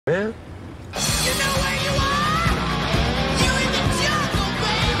Man. You know where you are? You're in the jungle,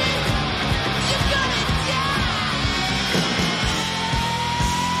 baby. You're gonna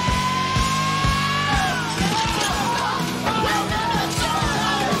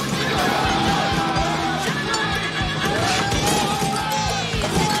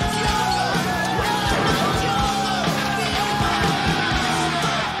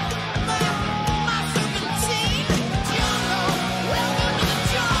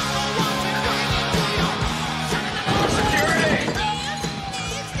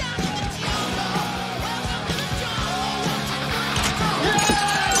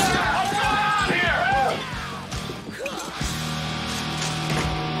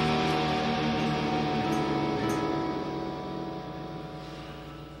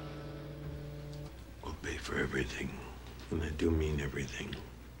Pay for everything, and I do mean everything.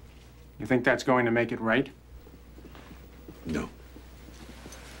 You think that's going to make it right? No.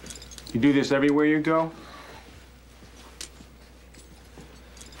 You do this everywhere you go?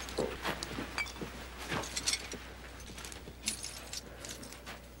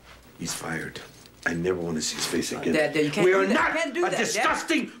 He's fired. I never want to see his face again. Dad, you can't we do are that. not You can't do a that,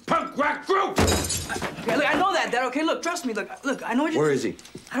 disgusting punk rock group! Okay, look, I know that, Dad. Okay, look, trust me. Look, I know what you're... Where is he?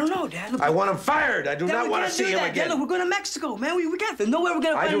 I don't know, Dad. Look, I want him fired. I do Dad, not want to see him again. Dad, look, we're going to Mexico, man. We can't. There's no way we're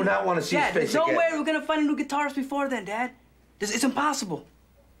going to find... I do not want to see his Dad, face there's again. no way we're going to find a new guitarist before then, Dad. It's impossible.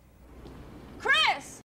 Chris!